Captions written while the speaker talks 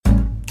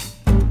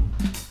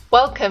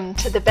Welcome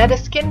to the Better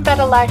Skin,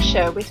 Better Life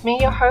show with me,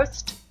 your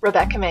host,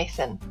 Rebecca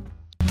Mason.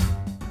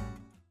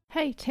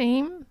 Hey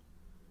team,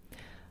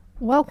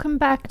 welcome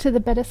back to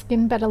the Better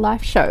Skin, Better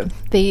Life show,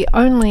 the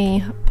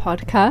only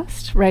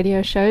podcast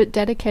radio show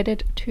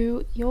dedicated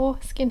to your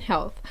skin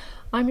health.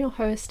 I'm your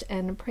host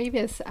and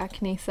previous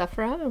acne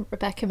sufferer,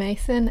 Rebecca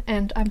Mason,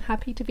 and I'm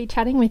happy to be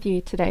chatting with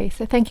you today.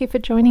 So thank you for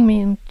joining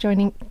me and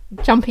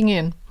jumping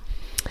in.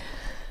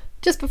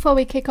 Just before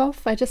we kick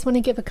off, I just want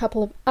to give a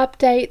couple of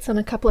updates on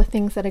a couple of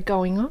things that are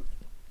going on.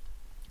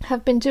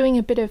 Have been doing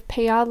a bit of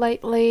PR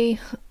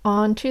lately.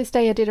 On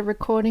Tuesday, I did a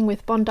recording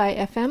with Bondi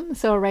FM,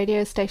 so a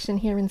radio station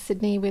here in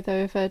Sydney with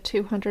over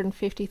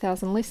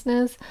 250,000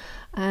 listeners,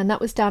 and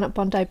that was down at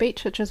Bondi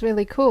Beach, which was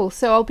really cool.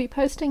 So I'll be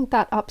posting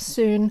that up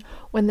soon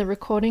when the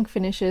recording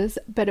finishes,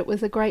 but it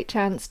was a great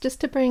chance just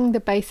to bring the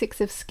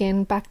basics of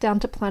skin back down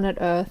to planet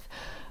Earth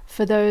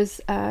for those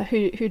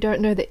who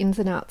don't know the ins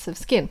and outs of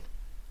skin.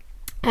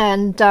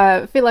 And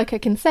I feel like I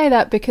can say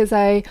that because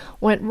I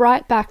went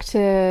right back to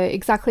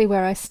exactly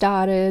where I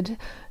started,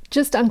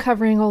 just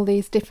uncovering all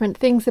these different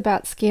things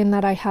about skin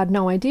that I had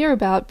no idea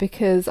about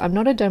because I'm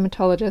not a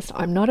dermatologist,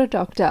 I'm not a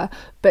doctor,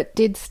 but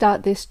did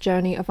start this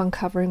journey of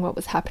uncovering what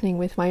was happening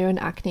with my own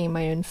acne and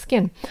my own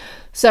skin.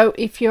 So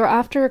if you're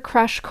after a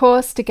crash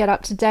course to get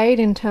up to date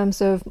in terms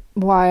of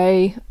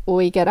why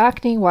we get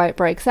acne, why it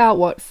breaks out,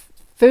 what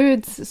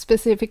foods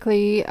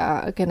specifically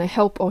are going to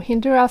help or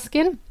hinder our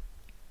skin,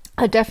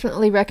 I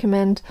definitely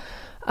recommend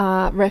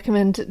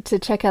to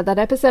check out that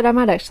episode. I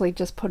might actually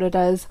just put it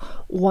as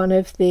one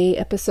of the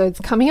episodes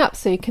coming up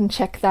so you can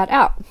check that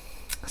out.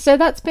 So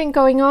that's been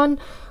going on.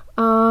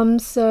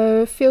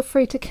 So feel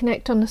free to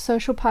connect on the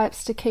social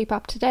pipes to keep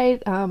up to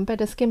date.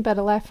 Better Skin,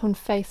 Better Life on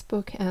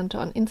Facebook and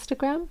on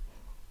Instagram.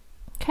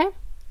 Okay.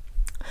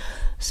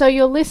 So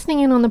you're listening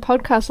in on the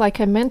podcast,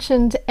 like I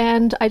mentioned,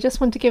 and I just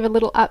want to give a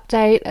little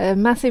update, a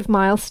massive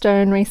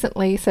milestone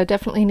recently, so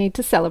definitely need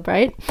to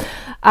celebrate.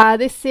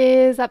 This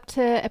is up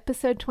to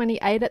episode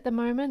 28 at the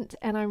moment,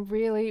 and I'm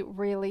really,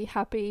 really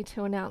happy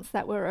to announce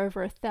that we're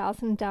over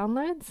 1,000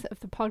 downloads of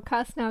the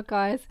podcast now,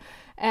 guys,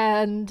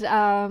 and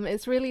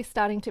it's really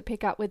starting to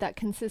pick up with that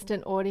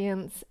consistent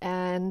audience,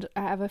 and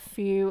I have a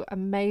few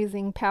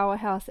amazing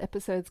powerhouse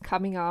episodes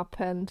coming up,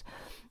 and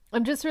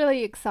I'm just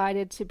really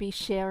excited to be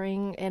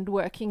sharing and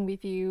working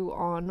with you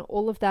on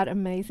all of that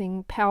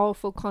amazing,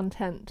 powerful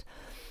content.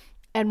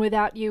 And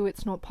without you,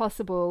 it's not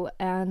possible.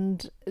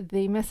 And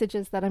the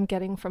messages that I'm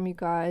getting from you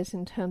guys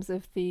in terms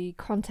of the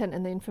content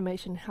and the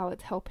information, how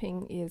it's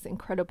helping is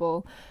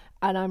incredible.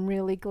 And I'm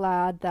really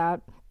glad that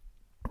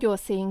you're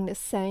seeing the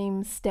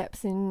same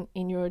steps in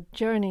your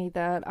journey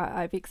that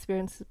I've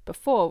experienced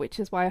before, which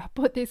is why I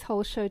put this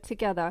whole show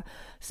together.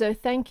 So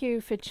thank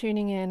you for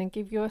tuning in, and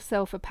give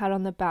yourself a pat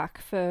on the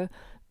back for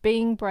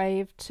being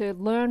brave to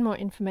learn more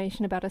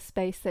information about a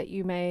space that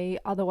you may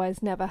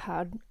otherwise never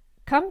had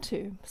come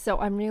to. So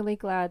I'm really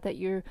glad that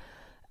you're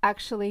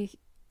actually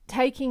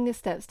taking the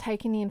steps,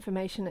 taking the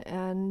information,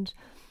 and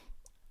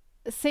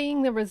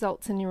seeing the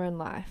results in your own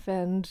life.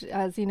 And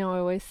as you know, I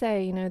always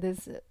say,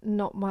 there's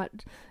not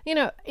much,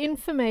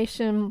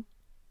 information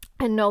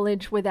and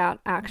knowledge without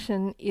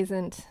action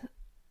isn't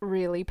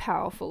really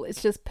powerful.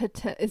 It's just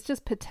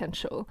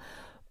potential.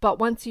 But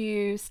once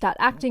you start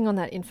acting on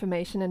that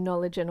information and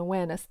knowledge and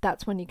awareness,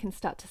 that's when you can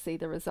start to see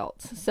the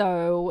results.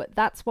 So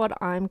that's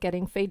what I'm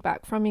getting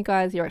feedback from you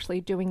guys. You're actually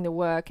doing the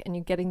work and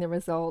you're getting the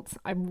results.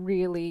 I'm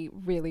really,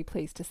 really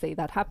pleased to see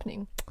that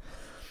happening.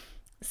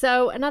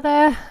 So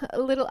another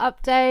little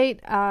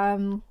update,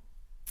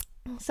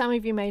 some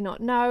of you may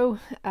not know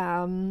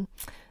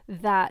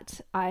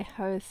that I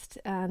host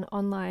an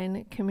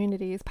online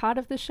community as part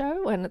of the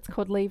show, and it's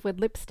called Leave With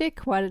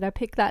Lipstick. Why did I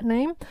pick that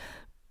name?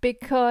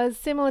 Because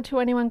similar to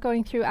anyone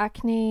going through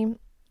acne,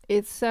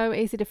 it's so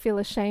easy to feel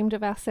ashamed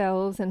of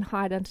ourselves and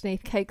hide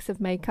underneath cakes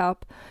of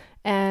makeup.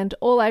 And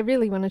all I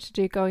really wanted to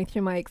do going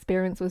through my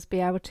experience was be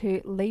able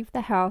to leave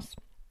the house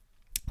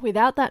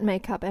without that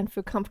makeup and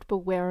feel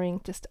comfortable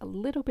wearing just a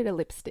little bit of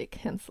lipstick,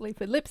 hence Leave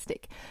With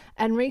Lipstick.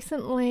 And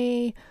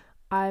recently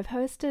I've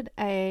hosted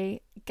a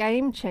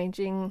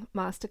game-changing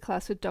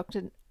masterclass with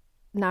Dr.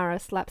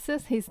 Naras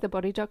Lapsis. He's the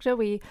body doctor.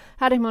 We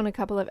had him on a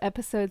couple of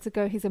episodes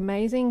ago. He's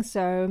amazing.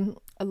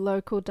 So a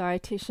local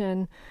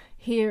dietitian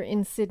here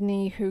in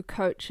Sydney who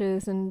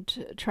coaches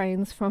and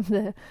trains from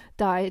the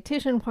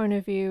dietitian point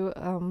of view,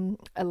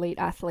 elite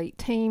athlete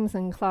teams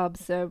and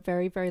clubs. So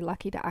very, very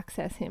lucky to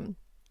access him.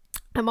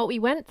 And what we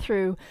went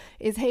through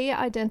is he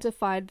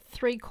identified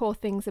 3 core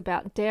things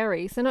about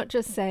dairy. So not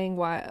just saying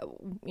why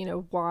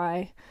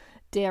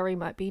dairy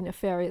might be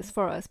nefarious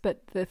for us,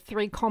 but the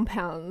 3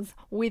 compounds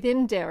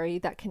within dairy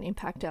that can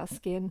impact our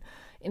skin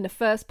in the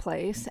first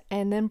place,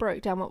 and then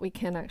broke down what we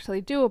can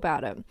actually do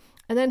about it.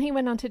 And then he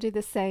went on to do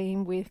the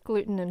same with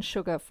gluten and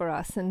sugar for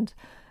us. And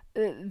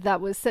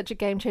that was such a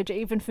game changer.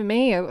 Even for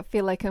me, I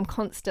feel like I'm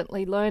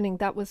constantly learning.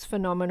 That was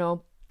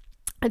phenomenal.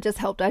 It just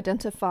helped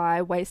identify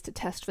ways to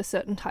test for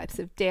certain types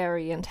of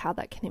dairy and how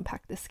that can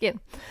impact the skin.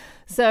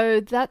 So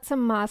that's a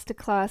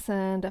masterclass,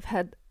 and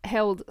I've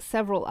held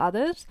several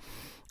others.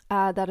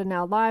 that are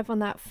now live on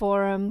that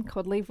forum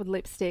called Leave with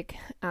Lipstick.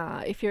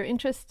 If you're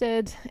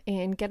interested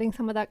in getting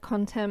some of that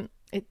content,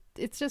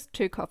 it's just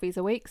 2 coffees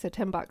a week, so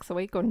 $10 a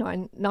week, or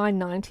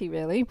 $9.90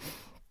 really.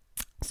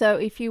 So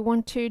if you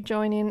want to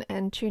join in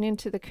and tune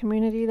into the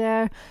community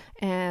there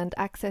and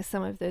access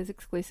some of those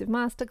exclusive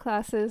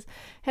masterclasses,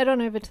 head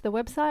on over to the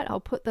website.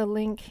 I'll put the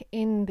link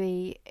in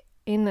the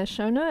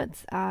show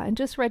notes, and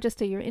just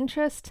register your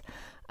interest.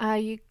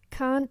 You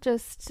can't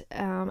just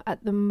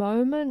at the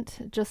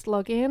moment just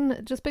log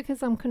in, just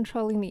because I'm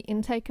controlling the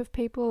intake of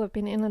people. I've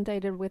been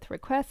inundated with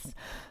requests,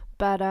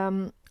 but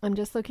I'm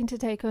just looking to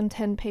take on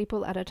 10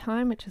 people at a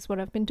time, which is what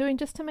I've been doing,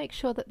 just to make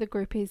sure that the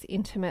group is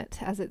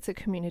intimate, as it's a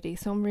community.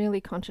 So I'm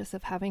really conscious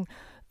of having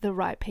the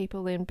right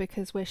people in,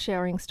 because we're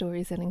sharing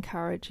stories and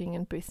encouraging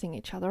and boosting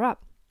each other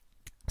up.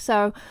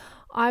 So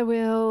I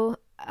will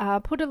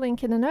put a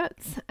link in the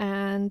notes,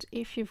 and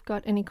if you've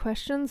got any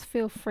questions,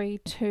 feel free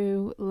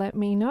to let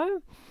me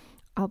know.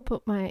 I'll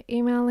put my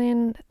email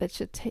in, which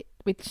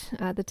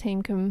the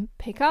team can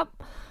pick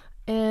up,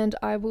 and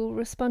I will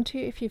respond to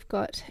you if you've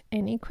got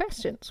any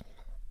questions.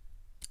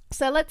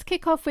 So let's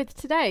kick off with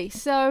today.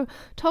 So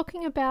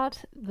talking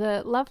about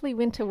the lovely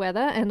winter weather,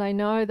 and I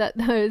know that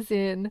those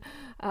in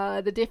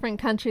the different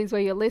countries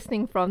where you're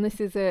listening from,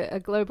 this is a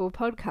global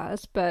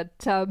podcast, but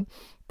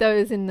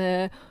those in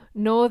the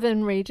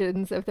northern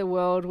regions of the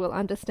world will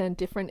understand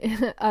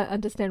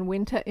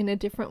winter in a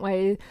different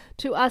way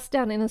to us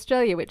down in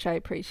Australia, which I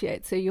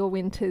appreciate. So your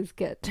winters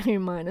get to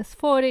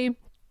 -40,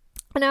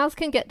 and ours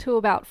can get to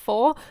about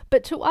 4,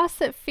 but to us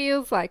it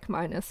feels like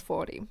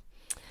 -40.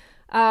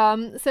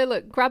 So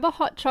look, grab a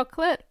hot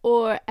chocolate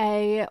or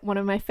one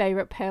of my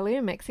favorite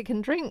paleo Mexican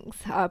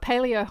drinks,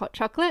 paleo hot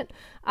chocolate.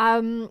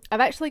 I've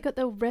actually got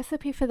the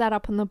recipe for that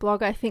up on the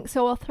blog, I think,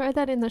 so I'll throw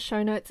that in the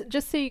show notes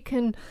just so you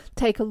can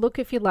take a look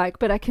if you like.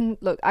 But I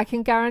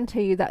can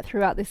guarantee you that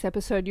throughout this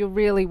episode you'll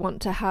really want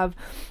to have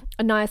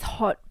a nice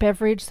hot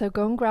beverage, so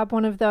go and grab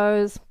one of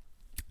those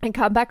and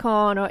come back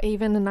on, or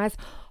even a nice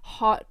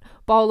hot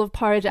bowl of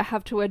porridge. I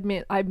have to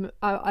admit,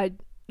 I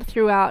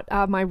throughout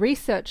my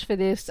research for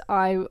this,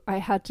 I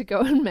had to go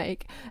and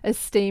make a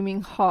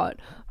steaming hot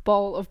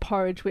bowl of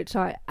porridge, which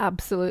I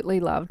absolutely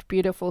loved.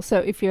 Beautiful. So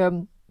if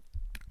you're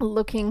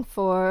looking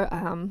for,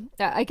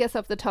 I guess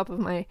off the top of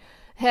my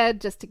head,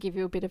 just to give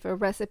you a bit of a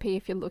recipe,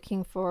 if you're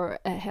looking for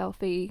a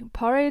healthy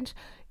porridge,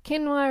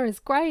 quinoa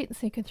is great.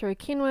 So you can throw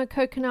quinoa,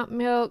 coconut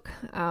milk,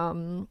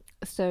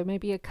 so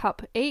maybe a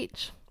cup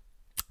each,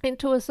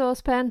 into a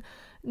saucepan,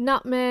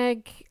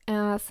 nutmeg,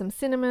 some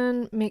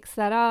cinnamon, mix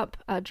that up,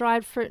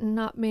 dried fruit and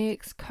nut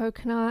mix,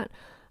 coconut,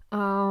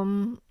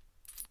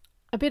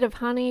 a bit of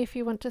honey if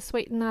you want to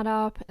sweeten that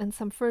up, and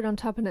some fruit on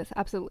top, and it's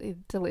absolutely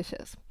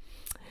delicious.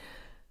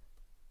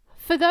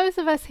 For those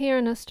of us here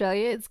in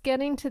Australia, it's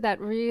getting to that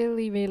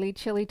really, really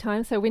chilly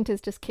time, so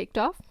winter's just kicked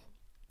off.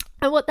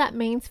 And what that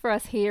means for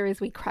us here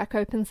is we crack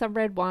open some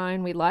red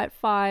wine, we light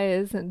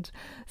fires, and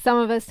some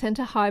of us tend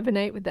to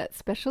hibernate with that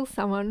special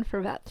someone for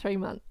about 3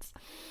 months.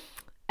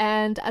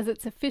 And as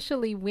it's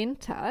officially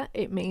winter,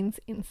 it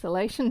means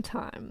insulation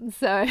time.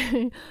 So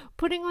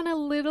putting on a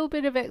little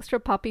bit of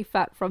extra puppy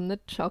fat from the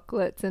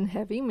chocolates and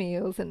heavy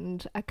meals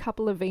and a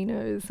couple of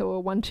vinos,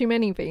 or one too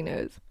many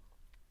vinos.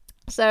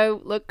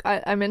 So look,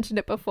 I mentioned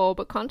it before,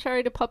 but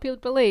contrary to popular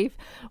belief,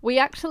 we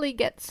actually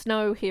get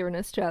snow here in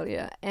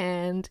Australia,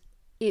 and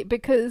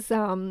because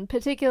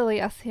particularly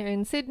us here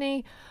in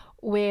Sydney,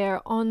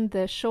 we're on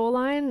the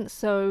shoreline,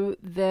 so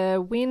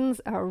the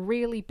winds are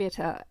really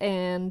bitter,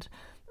 and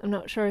I'm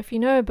not sure if you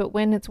know, but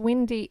when it's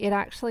windy, it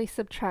actually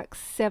subtracts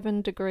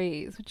 7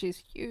 degrees, which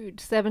is huge,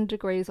 7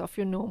 degrees off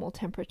your normal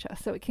temperature.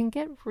 So it can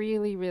get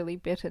really, really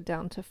bitter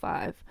down to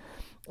 5.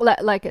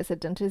 Like I said,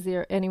 down to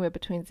 0, anywhere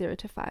between 0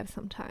 to 5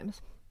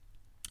 sometimes.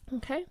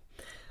 Okay.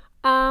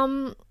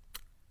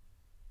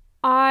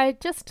 I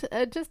just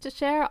to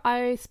share,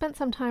 I spent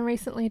some time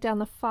recently down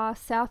the far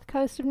south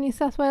coast of New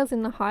South Wales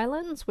in the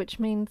Highlands, which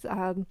means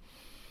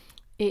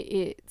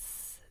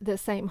it's the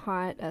same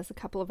height as a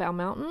couple of our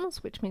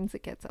mountains, which means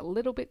it gets a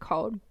little bit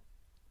cold.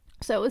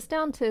 So it was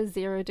down to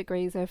 0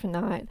 degrees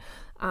overnight,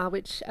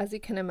 which, as you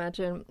can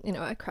imagine,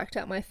 I cracked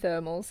out my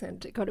thermals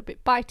and it got a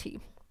bit bitey.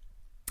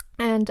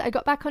 And I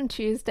got back on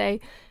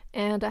Tuesday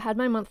and I had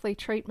my monthly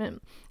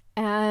treatment.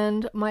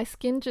 And my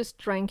skin just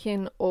drank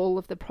in all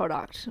of the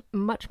product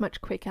much,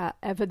 much quicker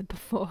ever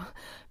before,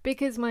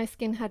 because my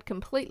skin had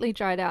completely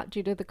dried out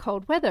due to the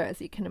cold weather,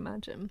 as you can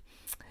imagine.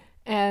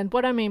 And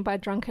what I mean by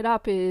drunk it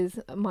up is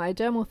my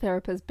dermal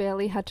therapist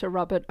barely had to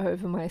rub it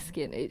over my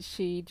skin.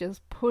 She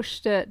just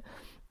pushed it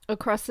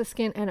across the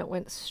skin and it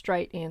went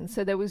straight in.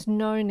 So there was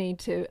no need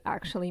to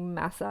actually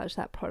massage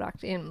that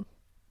product in.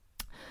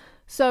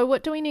 So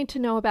what do we need to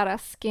know about our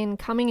skin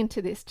coming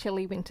into this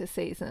chilly winter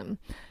season?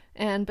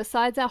 And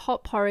besides our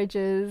hot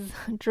porridges,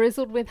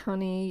 drizzled with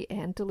honey,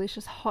 and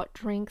delicious hot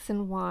drinks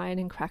and wine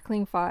and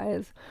crackling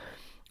fires,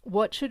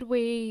 what should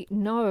we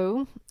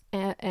know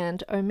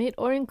and omit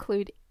or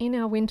include in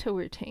our winter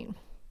routine?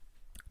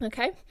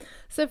 Okay,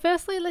 so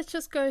firstly, let's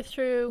just go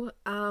through,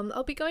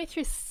 I'll be going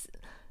through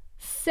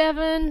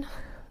 7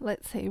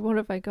 let's see, what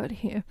have I got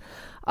here?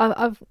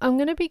 I'm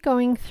going to be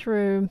going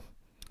through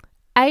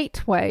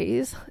 8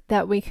 ways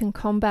that we can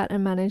combat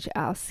and manage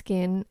our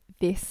skin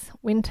this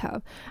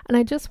winter. And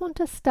I just want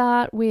to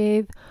start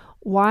with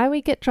why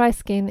we get dry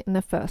skin in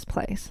the first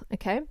place,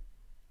 okay?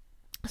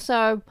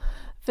 So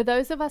for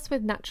those of us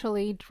with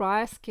naturally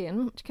dry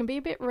skin, which can be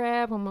a bit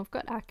rare when we've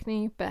got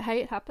acne, but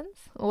hey, it happens,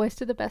 always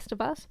to the best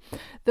of us,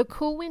 the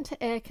cool winter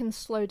air can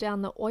slow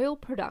down the oil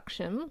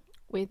production.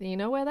 You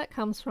know where that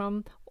comes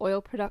from?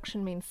 Oil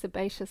production means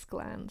sebaceous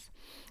glands.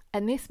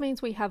 And this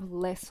means we have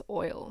less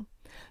oil.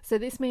 So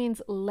this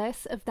means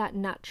less of that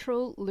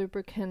natural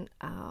lubricant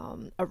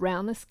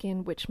around the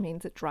skin, which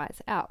means it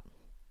dries out.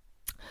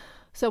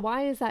 So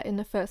why is that in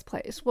the first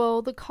place?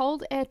 Well, the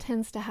cold air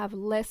tends to have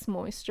less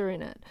moisture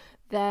in it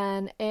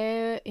than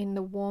air in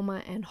the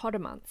warmer and hotter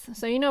months.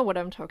 So you know what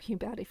I'm talking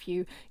about. If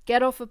you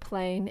get off a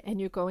plane and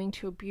you're going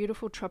to a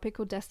beautiful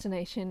tropical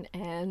destination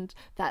and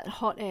that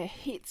hot air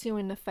hits you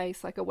in the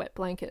face like a wet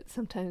blanket,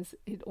 sometimes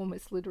it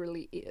almost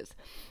literally is.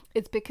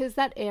 It's because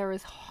that air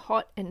is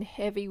hot and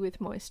heavy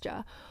with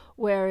moisture,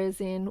 whereas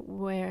in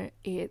where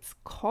it's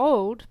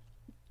cold,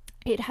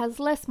 it has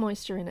less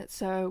moisture in it.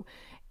 So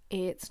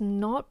it's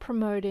not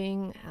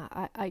promoting,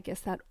 I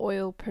guess, that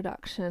oil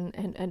production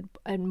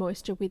and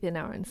moisture within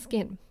our own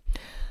skin.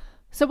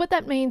 So what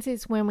that means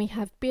is when we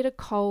have bitter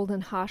cold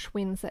and harsh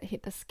winds that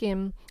hit the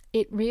skin,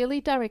 it really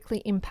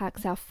directly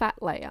impacts our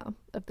fat layer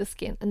of the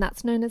skin, and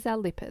that's known as our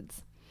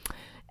lipids.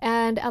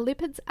 And our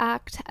lipids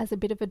act as a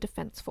bit of a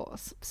defense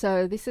force.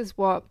 So this is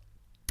what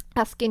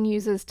our skin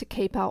uses to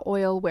keep our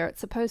oil where it's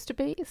supposed to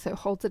be, so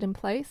holds it in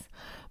place.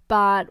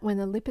 But when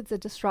the lipids are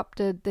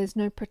disrupted, there's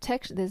no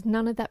protection. There's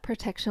none of that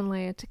protection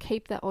layer to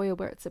keep that oil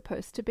where it's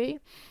supposed to be.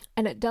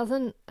 And it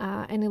doesn't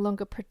any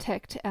longer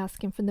protect our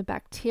skin from the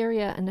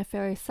bacteria and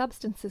nefarious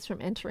substances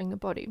from entering the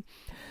body.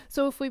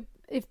 So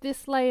if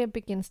this layer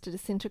begins to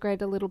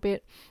disintegrate a little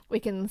bit, we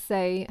can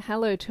say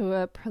hello to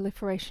a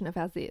proliferation of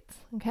our zits,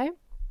 okay?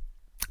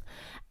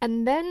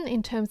 And then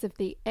in terms of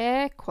the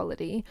air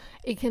quality,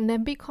 it can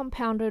then be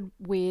compounded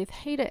with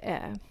heater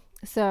air.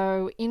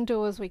 So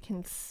indoors we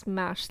can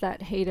smash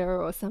that heater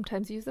or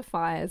sometimes use the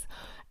fires,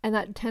 and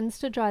that tends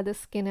to dry the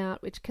skin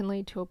out, which can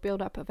lead to a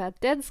buildup of our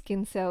dead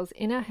skin cells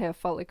in our hair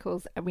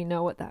follicles, and we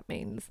know what that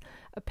means.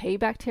 A P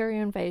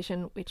bacteria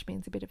invasion, which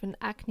means a bit of an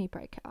acne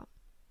breakout.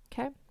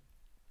 Okay?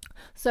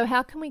 So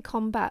how can we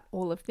combat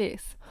all of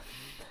this?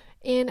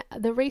 In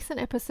the recent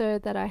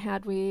episode that I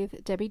had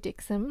with Debbie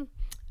Dixon,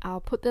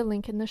 I'll put the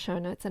link in the show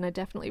notes, and I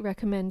definitely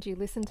recommend you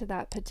listen to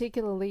that,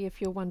 particularly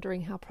if you're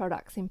wondering how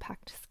products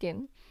impact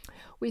skin.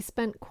 We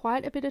spent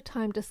quite a bit of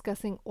time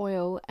discussing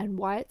oil and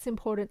why it's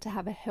important to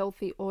have a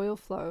healthy oil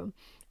flow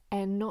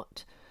and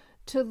not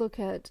to look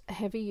at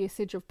heavy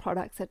usage of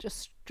products that just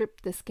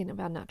strip the skin of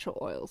our natural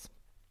oils.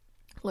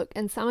 Look,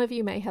 and some of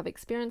you may have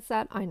experienced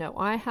that. I know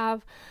I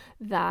have,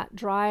 that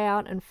dry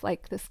out and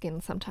flake the skin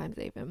sometimes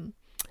even.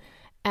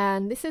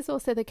 And this is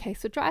also the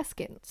case with dry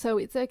skin. So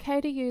it's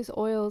okay to use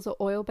oils or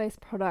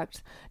oil-based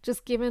products,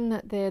 just given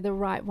that they're the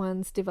right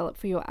ones developed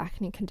for your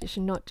acne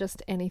condition, not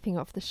just anything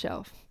off the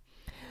shelf.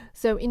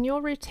 So in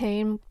your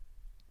routine,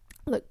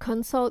 look,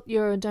 consult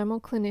your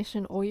dermal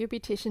clinician or your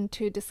beautician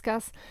to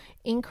discuss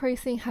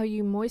increasing how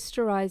you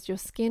moisturize your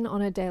skin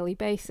on a daily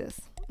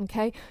basis.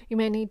 Okay, you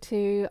may need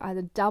to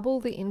either double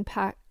the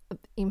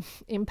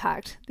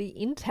the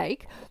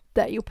intake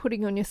that you're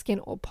putting on your skin,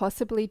 or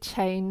possibly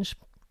change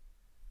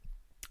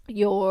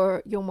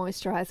your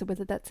moisturizer,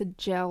 whether that's a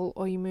gel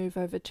or you move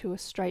over to a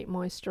straight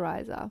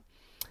moisturizer,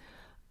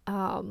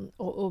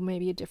 or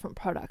maybe a different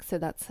product. So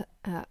that's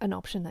an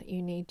option that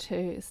you need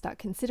to start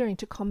considering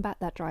to combat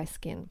that dry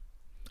skin.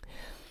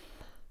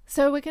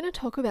 So we're going to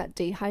talk about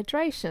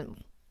dehydration.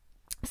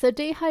 So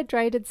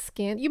dehydrated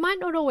skin, you might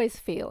not always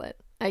feel it.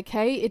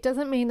 Okay, it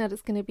doesn't mean that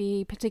it's going to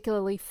be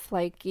particularly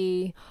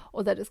flaky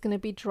or that it's going to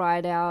be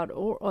dried out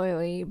or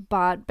oily,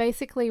 but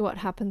basically what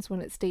happens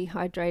when it's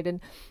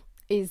dehydrated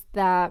is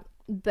that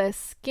the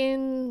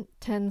skin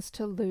tends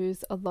to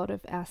lose a lot of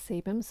our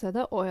sebum, so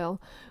the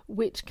oil,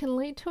 which can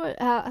lead to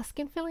our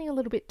skin feeling a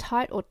little bit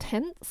tight or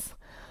tense.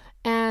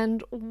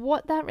 And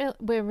what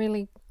we're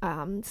really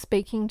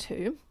speaking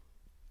to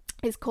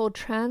is called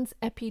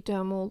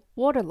transepidermal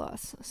water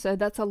loss. So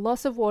that's a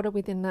loss of water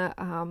within the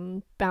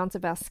bounds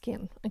of our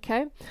skin,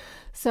 okay?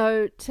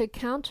 So to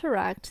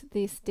counteract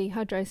this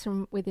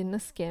dehydration within the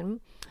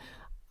skin,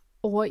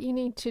 what you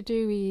need to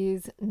do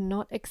is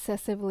not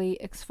excessively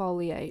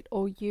exfoliate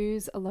or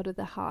use a lot of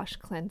the harsh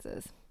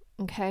cleansers,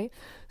 okay?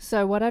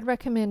 So what I'd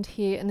recommend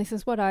here, and this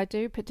is what I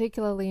do,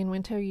 particularly in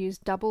winter, use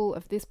double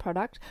of this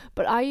product,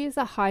 but I use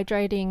a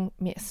hydrating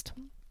mist.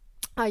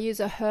 I use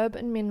a herb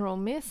and mineral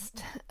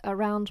mist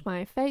around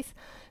my face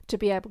to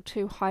be able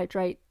to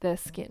hydrate the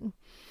skin.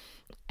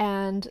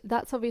 And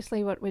that's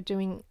obviously what we're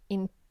doing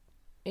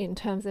in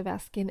terms of our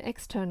skin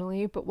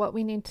externally, but what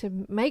we need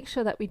to make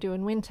sure that we do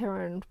in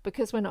winter, and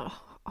because we're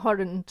not hot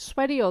and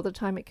sweaty all the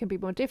time, it can be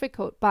more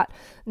difficult, but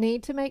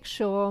need to make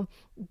sure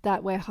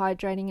that we're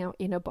hydrating our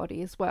inner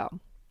body as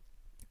well.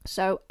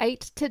 So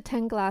 8 to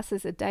 10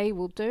 glasses a day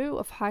will do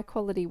of high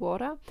quality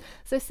water.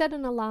 So set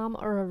an alarm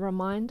or a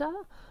reminder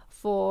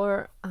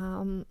for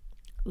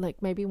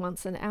like maybe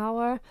once an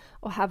hour,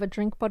 or have a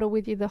drink bottle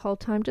with you the whole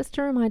time just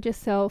to remind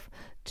yourself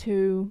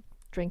to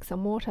drink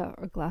some water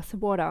or a glass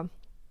of water.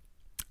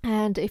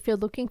 And if you're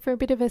looking for a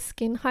bit of a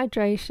skin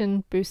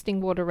hydration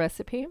boosting water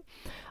recipe,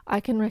 I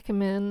can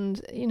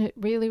recommend,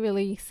 really,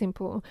 really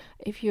simple.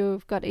 If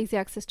you've got easy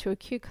access to a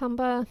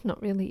cucumber,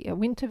 not really a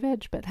winter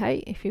veg, but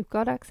hey, if you've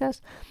got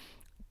access,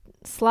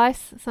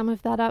 slice some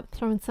of that up,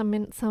 throw in some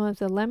of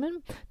the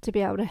lemon to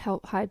be able to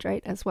help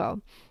hydrate as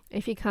well.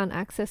 If you can't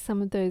access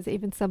some of those,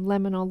 even some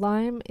lemon or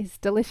lime is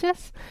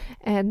delicious,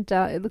 and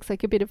it looks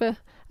like a bit of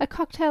a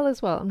cocktail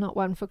as well. I'm not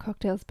one for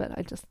cocktails, but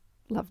I just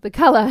love the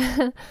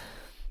color.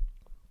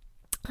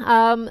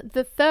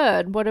 The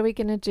third, what are we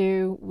going to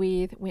do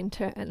with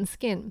winter and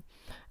skin?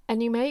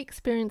 And you may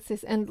experience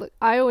this, and look,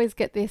 I always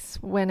get this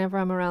whenever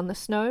I'm around the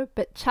snow,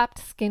 but chapped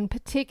skin,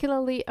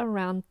 particularly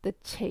around the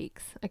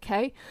cheeks,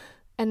 okay?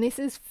 And this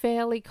is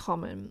fairly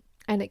common,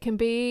 and it can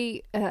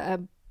be a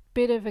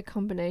bit of a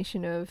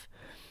combination of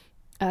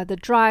the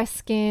dry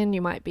skin.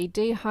 You might be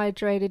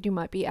dehydrated, you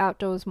might be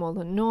outdoors more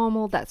than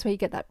normal. That's where you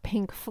get that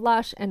pink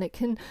flush, and it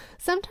can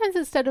sometimes,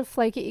 instead of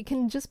flaky, it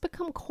can just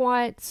become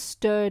quite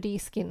sturdy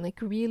skin, like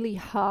really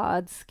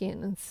hard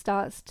skin, and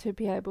starts to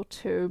be able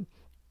to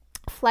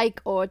flake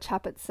or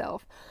chap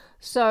itself.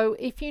 So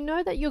if you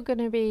know that you're going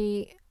to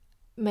be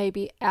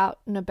maybe out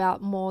and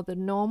about more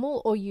than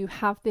normal, or you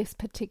have this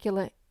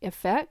particular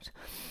effect,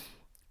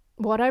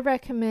 what I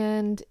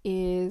recommend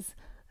is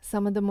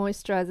some of the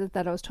moisturizers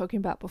that I was talking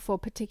about before,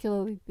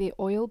 particularly the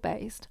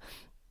oil-based.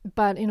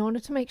 But in order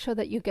to make sure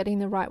that you're getting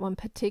the right one,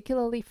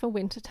 particularly for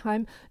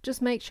wintertime,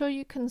 just make sure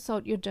you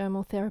consult your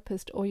dermal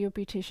therapist or your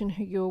beautician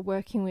who you're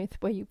working with,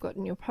 where you've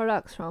gotten your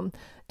products from,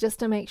 just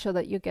to make sure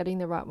that you're getting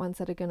the right ones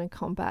that are going to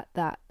combat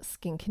that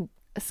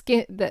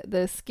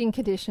the skin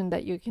condition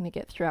that you're going to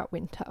get throughout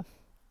winter.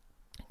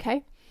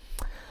 Okay.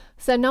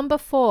 So number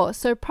 4,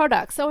 so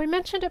products. So we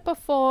mentioned it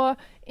before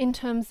in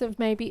terms of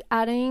maybe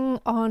adding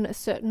on a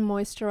certain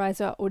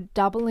moisturizer or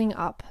doubling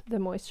up the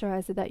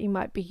moisturizer that you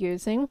might be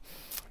using,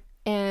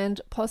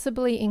 and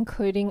possibly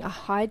including a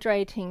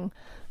hydrating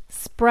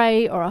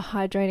spray or a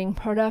hydrating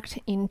product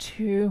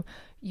into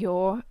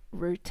your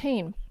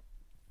routine.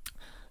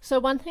 So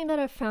one thing that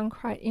I've found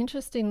quite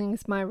interesting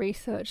is my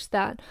research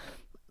that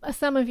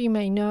some of you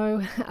may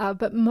know,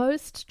 but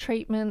most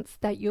treatments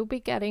that you'll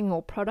be getting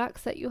or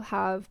products that you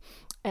have,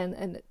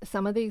 and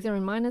some of these are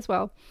in mine as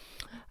well,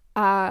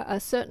 are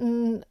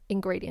certain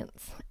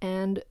ingredients.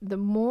 And the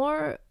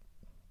more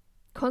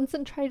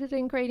concentrated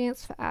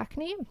ingredients for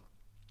acne,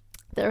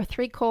 there are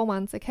 3 core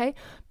ones, okay?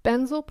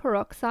 Benzoyl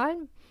peroxide,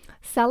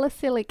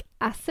 salicylic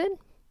acid,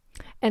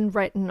 and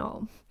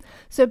retinol.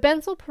 So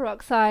benzoyl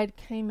peroxide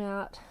came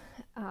out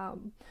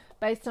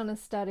based on a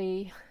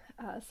study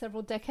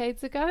several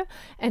decades ago,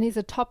 and is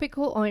a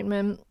topical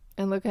ointment.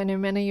 And look, I know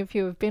many of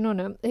you have been on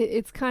it.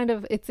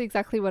 It's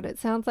exactly what it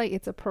sounds like.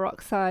 It's a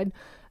peroxide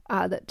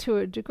that, to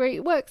a degree,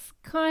 works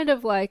kind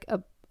of like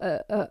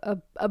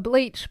a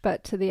bleach,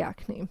 but to the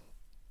acne.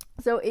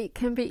 So it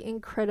can be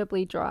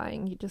incredibly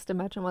drying. You just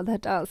imagine what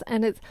that does.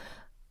 And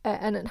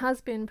it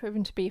has been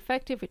proven to be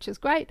effective, which is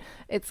great.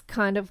 It's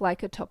kind of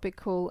like a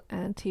topical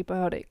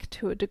antibiotic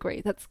to a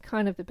degree. That's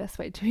kind of the best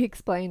way to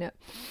explain it.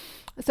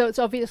 So it's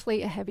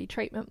obviously a heavy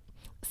treatment.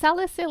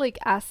 Salicylic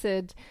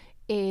acid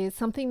is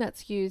something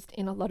that's used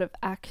in a lot of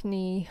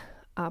acne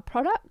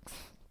products.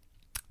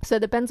 So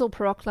the benzoyl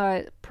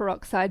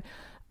peroxide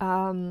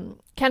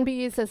can be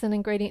used as an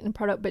ingredient in a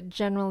product, but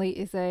generally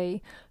is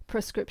a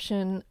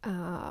prescription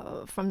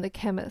from the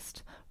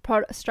chemist,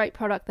 straight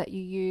product that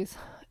you use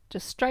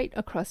just straight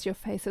across your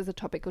face as a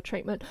topical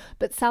treatment.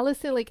 But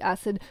salicylic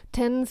acid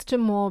tends to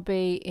more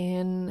be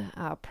in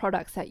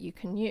products that you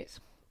can use.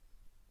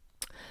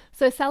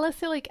 So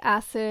salicylic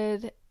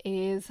acid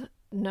is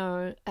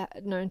known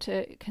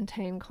to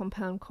contain a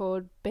compound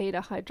called beta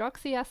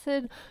hydroxy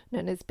acid,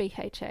 known as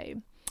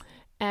BHA,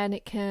 and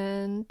it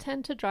can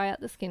tend to dry out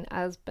the skin,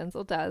 as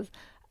benzoyl does,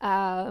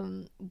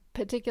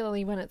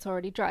 particularly when it's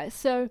already dry.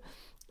 So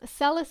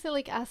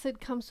salicylic acid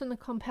comes from the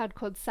compound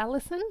called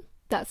salicin,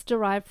 that's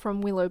derived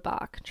from willow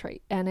bark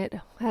tree, and it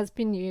has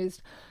been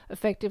used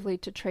effectively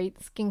to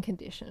treat skin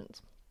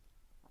conditions.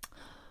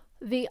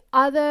 The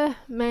other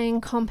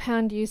main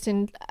compound used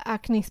in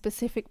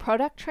acne-specific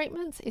product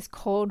treatments is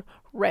called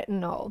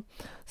retinol.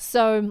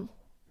 So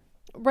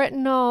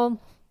retinol,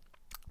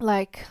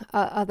 like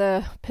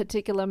other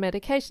particular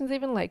medications,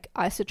 even like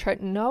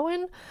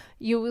isotretinoin,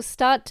 you will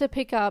start to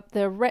pick up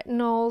the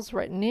retinols,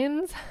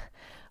 retinins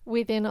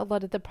within a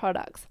lot of the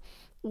products.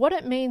 What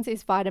it means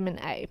is vitamin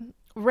A.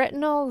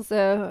 Retinol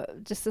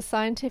is just a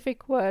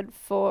scientific word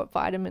for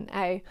vitamin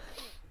A.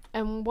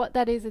 And what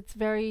that is, it's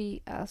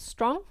very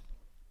strong.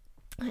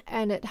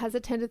 And it has a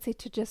tendency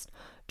to just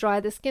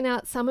dry the skin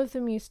out. Some of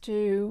them used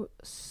to,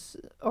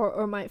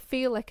 or might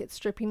feel like it's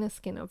stripping the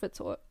skin of its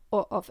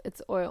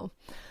oil.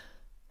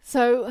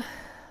 So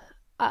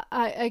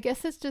I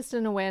guess it's just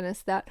an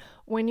awareness that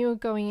when you're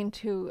going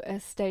into a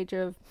stage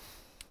of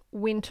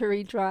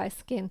wintry dry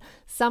skin,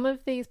 some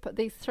of these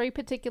 3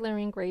 particular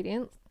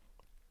ingredients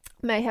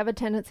may have a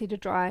tendency to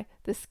dry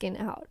the skin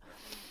out.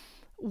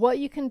 What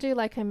you can do,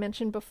 like I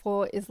mentioned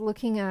before, is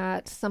looking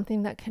at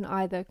something that can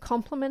either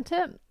complement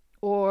it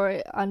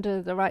or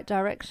under the right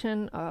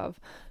direction of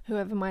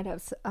whoever might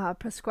have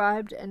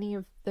prescribed any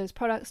of those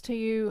products to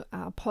you,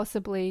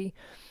 possibly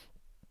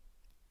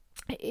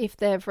if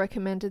they've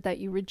recommended that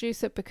you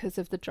reduce it because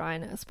of the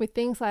dryness. With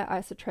things like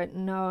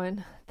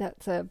isotretinoin,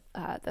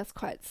 that's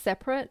quite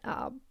separate,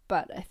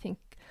 but I think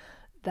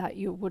that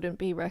you wouldn't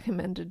be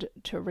recommended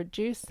to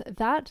reduce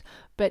that.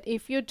 But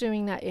if you're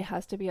doing that, it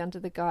has to be under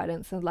the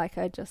guidance, and like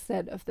I just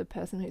said, of the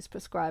person who's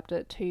prescribed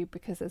it to you,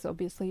 because there's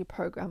obviously a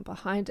program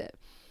behind it.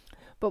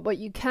 But what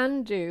you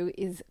can do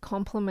is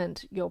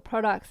complement your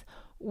products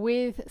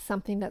with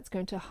something that's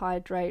going to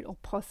hydrate or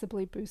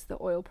possibly boost the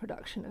oil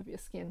production of your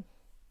skin,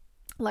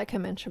 like I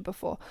mentioned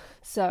before.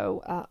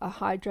 So a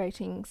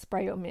hydrating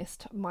spray or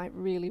mist might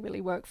really, really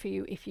work for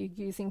you if you're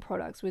using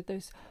products with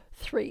those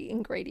 3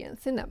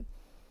 ingredients in them.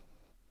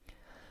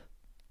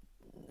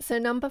 So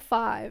number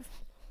 5,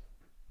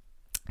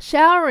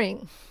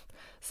 showering.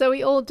 So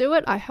we all do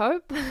it, I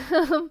hope.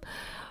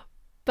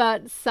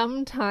 But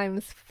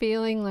sometimes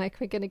feeling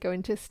like we're going to go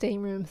into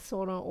steam room,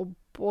 sauna, or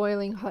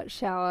boiling hot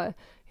shower,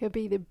 it'll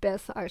be the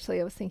best. Actually,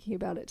 I was thinking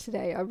about it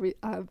today.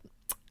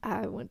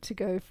 I want to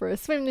go for a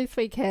swim this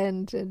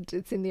weekend, and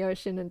it's in the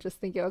ocean, and just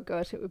thinking, oh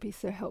gosh, it would be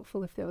so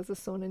helpful if there was a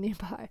sauna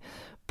nearby.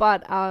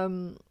 But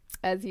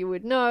as you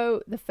would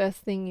know, the first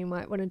thing you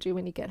might want to do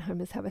when you get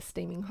home is have a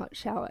steaming hot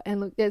shower.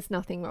 And look, there's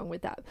nothing wrong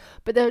with that.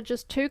 But there are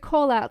just 2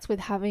 call outs with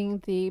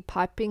having the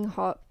piping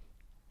hot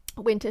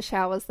winter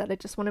showers that I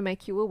just want to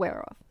make you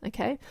aware of.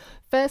 Okay,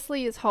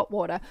 firstly is hot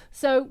water.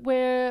 So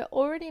we're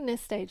already in this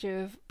stage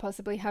of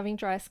possibly having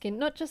dry skin,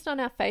 not just on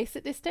our face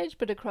at this stage,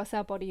 but across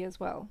our body as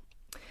well.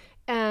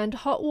 And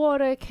hot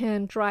water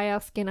can dry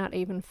our skin out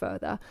even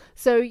further.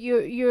 So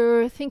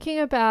you're thinking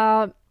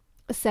about,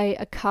 say,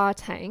 a car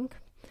tank,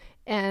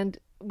 and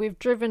we've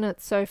driven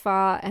it so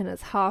far and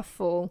it's half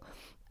full,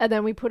 and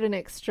then we put an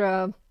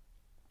extra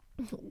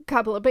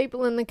couple of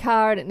people in the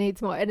car and it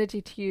needs more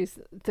energy to use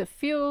the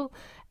fuel,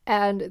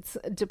 and it's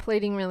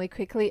depleting really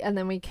quickly, and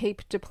then we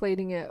keep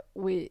depleting it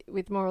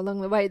with more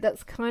along the way.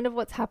 That's kind of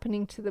what's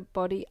happening to the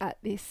body at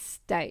this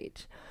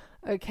stage.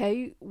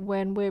 Okay,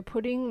 when we're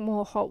putting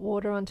more hot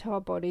water onto our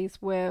bodies,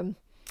 we're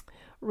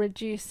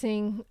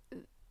reducing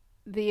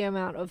the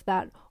amount of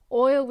that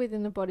oil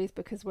within the bodies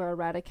because we're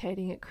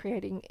eradicating it,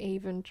 creating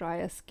even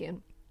drier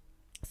skin.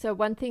 So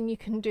one thing you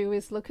can do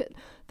is look at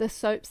the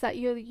soaps that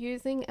you're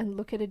using and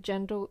look at a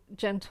gentle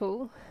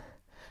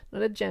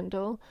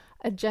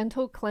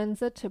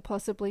cleanser to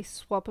possibly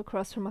swap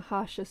across from a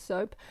harsher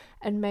soap,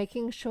 and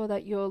making sure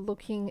that you're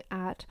looking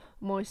at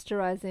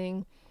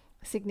moisturizing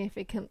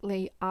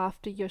significantly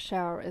after your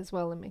shower as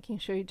well, and making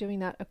sure you're doing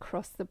that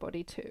across the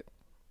body too.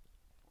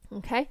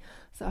 Okay,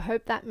 so I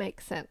hope that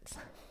makes sense.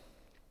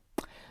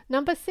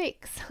 Number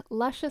 6,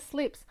 luscious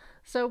lips.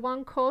 So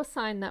one core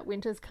sign that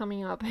winter's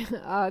coming up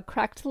are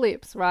cracked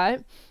lips,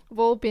 right? We've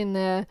all been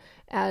there,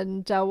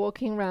 and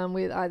walking around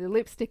with either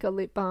lipstick or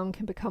lip balm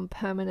can become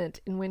permanent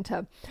in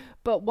winter.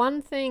 But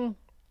one thing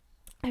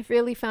I've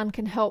really found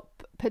can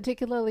help,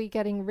 particularly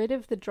getting rid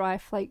of the dry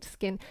flaked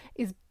skin,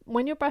 is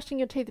when you're brushing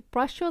your teeth,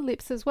 brush your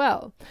lips as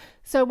well.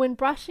 So when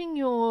brushing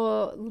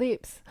your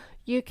lips,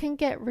 you can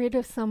get rid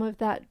of some of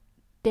that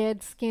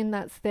dead skin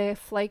that's there,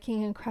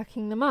 flaking and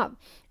cracking them up,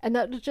 and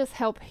that will just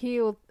help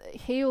heal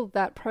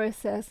that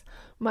process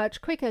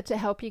much quicker to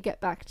help you get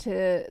back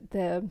to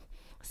the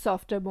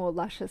softer, more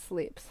luscious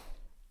lips.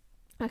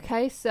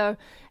 Okay, so,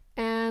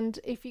 and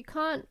if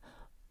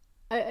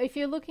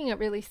you're looking at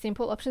really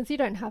simple options, you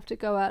don't have to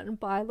go out and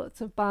buy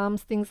lots of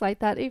balms, things like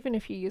that. Even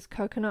if you use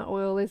coconut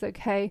oil is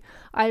okay.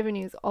 I even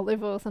use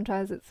olive oil.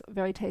 Sometimes it's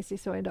very tasty,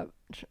 so I end up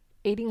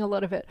eating a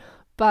lot of it.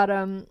 But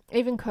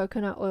even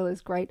coconut oil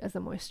is great as a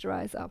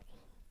moisturizer.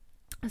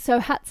 So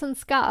hats and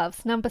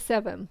scarves, number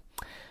 7.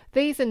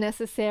 These are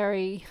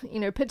necessary,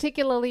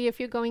 particularly if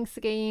you're going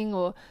skiing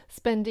or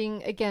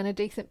spending, again, a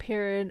decent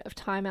period of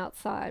time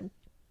outside.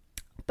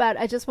 But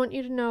I just want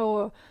you to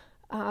know,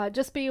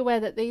 just be aware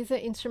that these are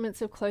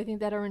instruments of clothing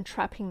that are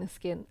entrapping the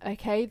skin,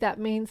 okay? That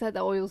means that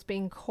the oil's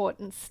being caught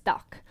and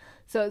stuck.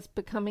 So it's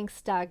becoming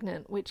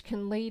stagnant, which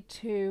can lead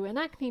to an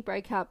acne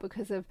breakout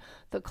because of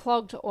the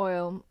clogged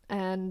oil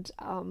and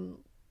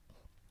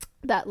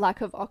that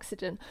lack of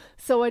oxygen.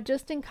 So I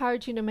just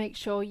encourage you to make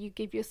sure you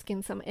give your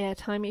skin some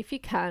airtime if you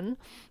can,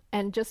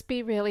 and just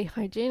be really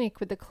hygienic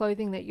with the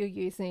clothing that you're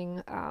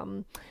using,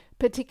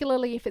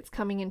 particularly if it's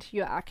coming into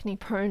your acne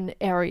prone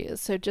areas.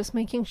 So just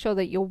making sure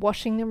that you're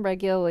washing them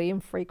regularly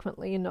and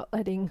frequently, and not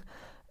letting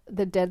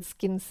the dead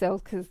skin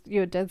cells, because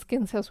your dead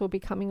skin cells will be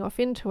coming off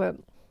into it,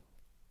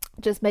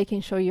 just making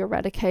sure you're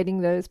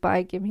eradicating those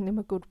by giving them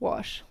a good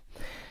wash.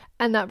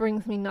 And that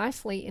brings me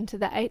nicely into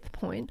the 8th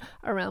point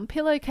around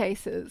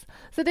pillowcases.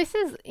 So this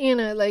is,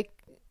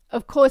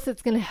 of course,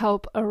 it's going to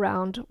help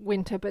around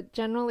winter, but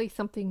generally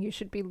something you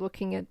should be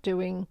looking at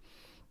doing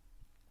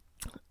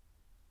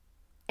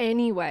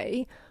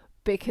anyway,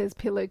 because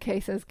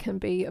pillowcases can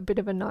be a bit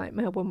of a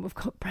nightmare when we've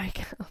got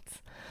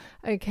breakouts.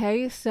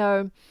 Okay,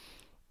 so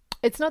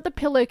it's not the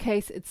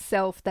pillowcase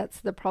itself that's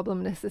the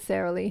problem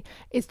necessarily.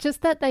 It's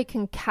just that they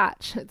can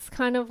catch. It's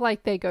kind of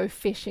like they go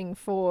fishing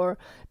for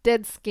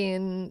dead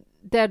skin,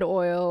 dead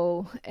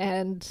oil,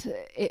 and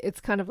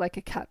it's kind of like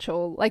a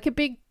catch-all, like a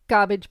big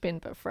garbage bin,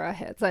 but for our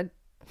heads.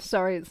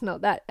 Sorry, it's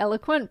not that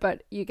eloquent,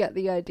 but you get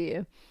the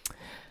idea.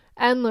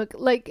 And look,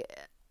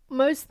 like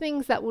most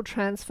things that will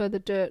transfer the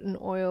dirt and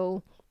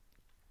oil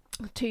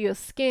to your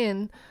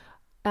skin,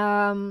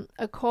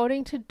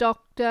 according to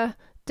Dr.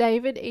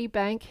 David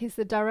Ebank, he's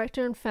the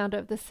director and founder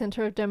of the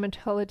Center of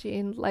Dermatology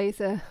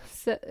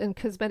and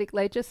Cosmetic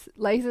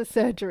Laser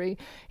Surgery.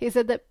 He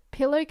said that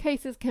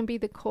pillowcases can be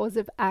the cause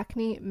of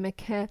acne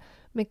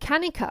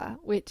mechanica,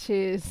 which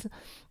is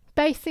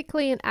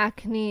basically an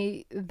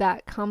acne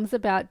that comes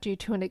about due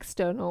to an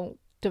external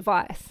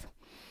device.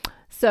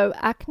 So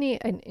acne,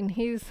 and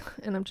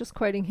I'm just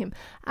quoting him,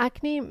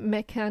 acne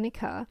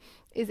mechanica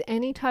is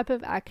any type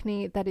of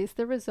acne that is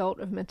the result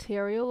of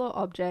material or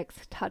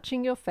objects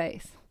touching your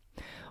face.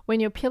 When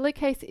your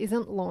pillowcase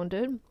isn't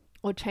laundered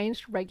or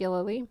changed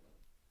regularly,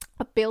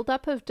 a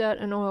buildup of dirt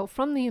and oil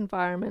from the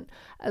environment,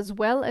 as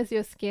well as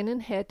your skin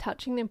and hair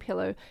touching the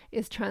pillow,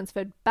 is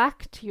transferred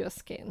back to your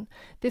skin.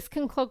 This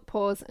can clog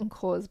pores and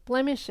cause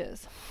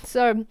blemishes.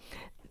 So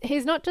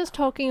he's not just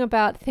talking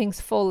about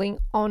things falling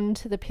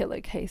onto the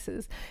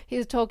pillowcases.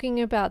 He's talking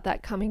about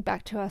that coming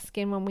back to our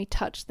skin when we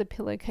touch the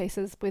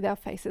pillowcases with our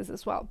faces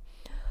as well.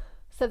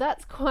 So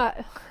that's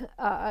quite,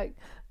 I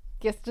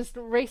guess just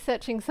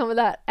researching some of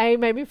that, A,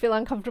 made me feel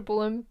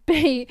uncomfortable, and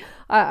B,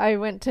 I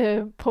went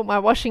to put my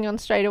washing on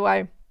straight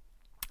away.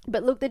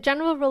 But look, the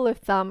general rule of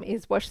thumb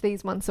is wash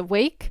these once a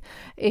week.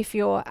 If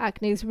your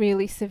acne is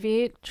really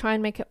severe, try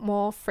and make it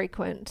more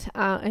frequent,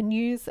 and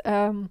use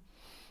a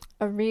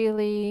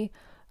really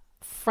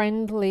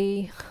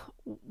friendly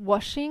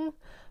washing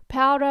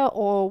powder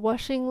or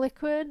washing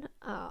liquid,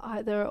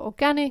 either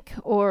organic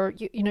or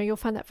you'll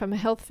find that from a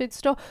health food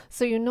store.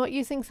 So you're not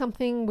using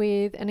something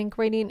with an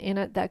ingredient in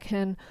it that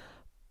can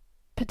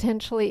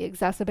potentially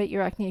exacerbate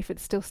your acne if it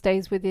still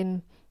stays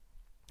within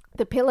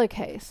the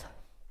pillowcase.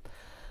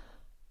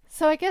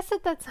 So I guess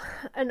that's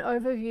an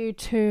overview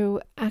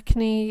to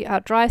acne,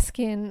 dry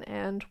skin,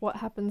 and what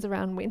happens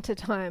around winter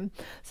time.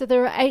 So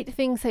there are 8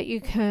 things that you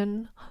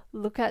can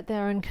look at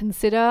there and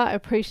consider. I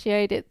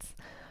appreciate it's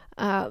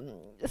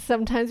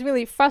sometimes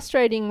really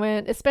frustrating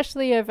when,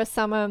 especially over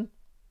summer,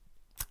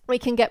 we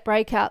can get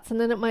breakouts, and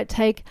then it might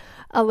take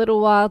a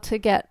little while to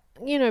get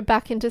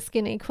back into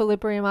skin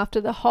equilibrium after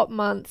the hot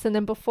months, and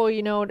then before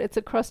you know it, it's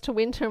across to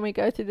winter and we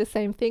go through the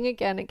same thing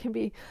again. It can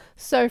be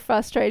so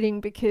frustrating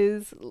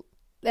because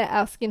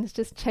our skin's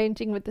just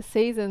changing with the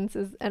seasons,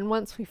 and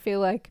once we feel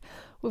like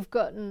we've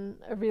gotten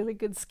a really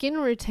good skin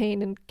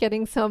routine and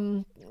getting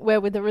somewhere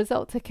with the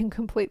results, it can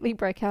completely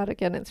break out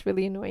again. It's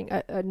really annoying.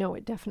 I know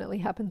it definitely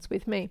happens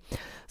with me.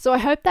 So I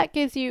hope that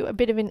gives you a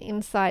bit of an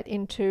insight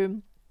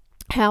into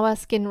how our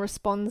skin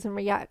responds and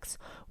reacts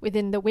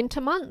within the winter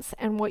months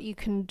and what you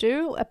can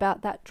do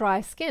about that dry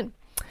skin.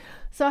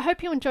 So I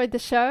hope you enjoyed the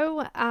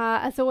show.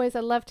 As always, I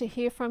love to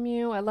hear from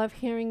you. I love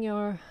hearing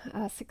your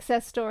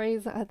success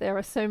stories. There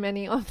are so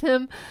many of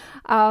them.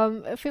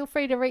 Feel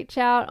free to reach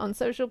out on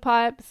Social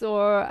Pipes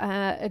or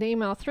an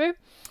email through.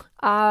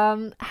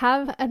 Have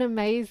an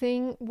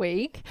amazing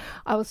week.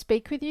 I will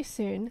speak with you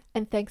soon,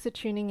 and thanks for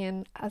tuning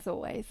in as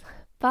always.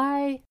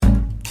 Bye.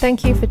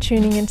 Thank you for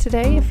tuning in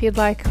today. If you'd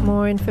like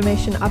more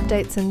information,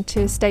 updates, and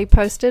to stay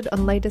posted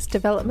on latest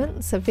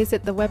developments, so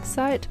visit the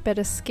website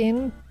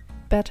betterskin.life.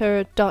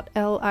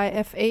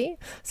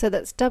 So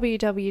that's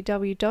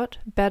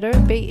www.better,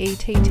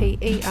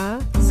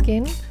 B-E-T-T-E-R,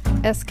 skin,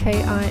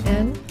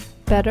 S-K-I-N,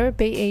 better,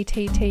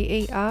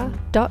 B-E-T-T-E-R.life.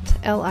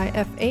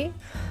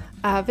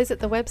 Visit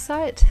the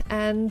website,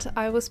 and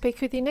I will speak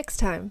with you next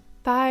time.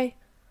 Bye.